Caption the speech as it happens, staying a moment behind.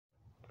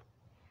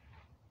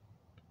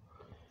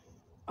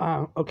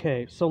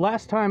Okay, so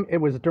last time it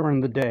was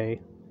during the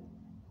day.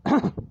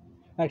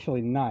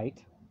 Actually,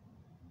 night.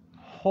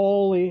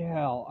 Holy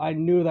hell, I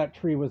knew that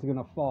tree was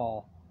gonna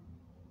fall.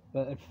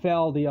 But it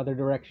fell the other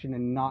direction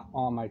and not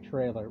on my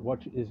trailer,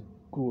 which is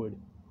good.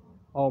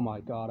 Oh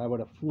my god, I would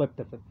have flipped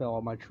if it fell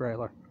on my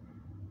trailer.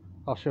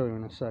 I'll show you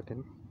in a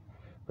second.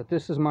 But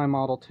this is my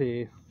Model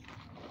T.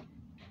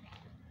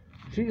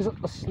 She's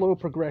a slow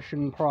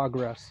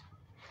progress.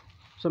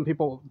 Some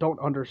people don't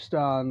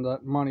understand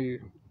that money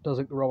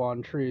doesn't grow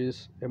on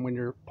trees, and when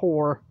you're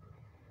poor,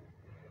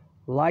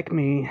 like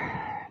me,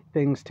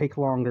 things take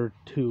longer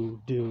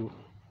to do.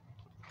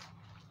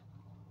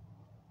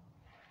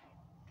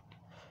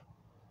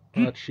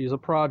 But she's a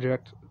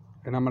project,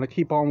 and I'm going to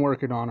keep on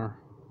working on her.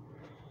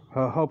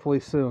 Hopefully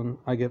soon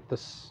I get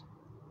this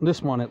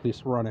one at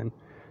least running.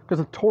 Because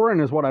the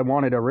Touran is what I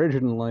wanted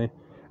originally,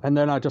 and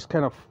then I just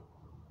kind of,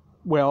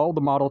 well,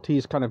 the Model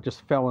Ts kind of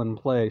just fell in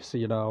place,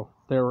 you know.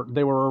 They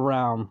were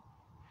around.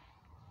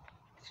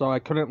 So I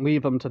couldn't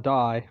leave them to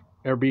die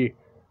or be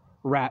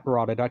rat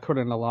rotted. I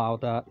couldn't allow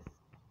that.